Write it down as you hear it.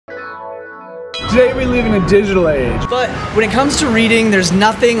Today we live in a digital age. But when it comes to reading, there's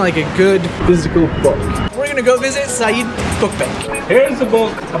nothing like a good Physical book. We're gonna go visit Saeed Book Bank. Here's a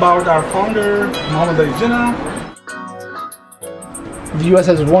book about our founder, Muhammad Jinnah. The U.S.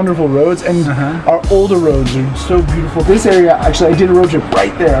 has wonderful roads, and our older roads are so beautiful. This area, actually, I did a road trip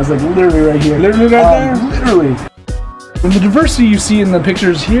right there. I was like literally right here. Literally right there? Literally. And the diversity you see in the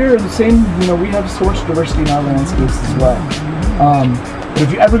pictures here are the same. You know, we have so much diversity in our landscapes as well. But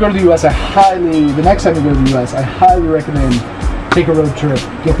if you ever go to the U.S., the next time you go to the U.S., I highly recommend take a road trip,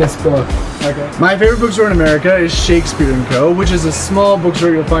 get this book. Okay. My favorite bookstore in America is Shakespeare & Co., which is a small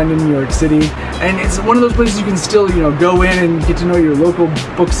bookstore you'll find in New York City. And it's one of those places you can still, you know, go in and get to know your local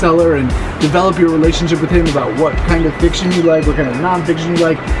bookseller and develop your relationship with him about what kind of fiction you like, what kind of nonfiction you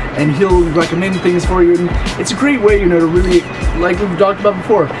like, and he'll recommend things for you. And it's a great way, you know, to really, like we've talked about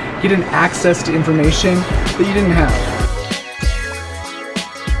before, get an access to information that you didn't have.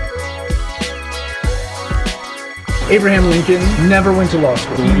 Abraham Lincoln never went to law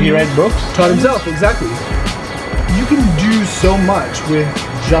school. He read books? Taught himself, exactly. You can do so much with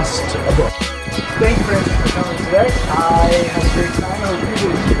just a book. Thank you, Francis, for coming today. I had a great time. I hope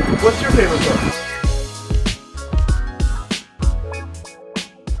you did. What's your favorite book?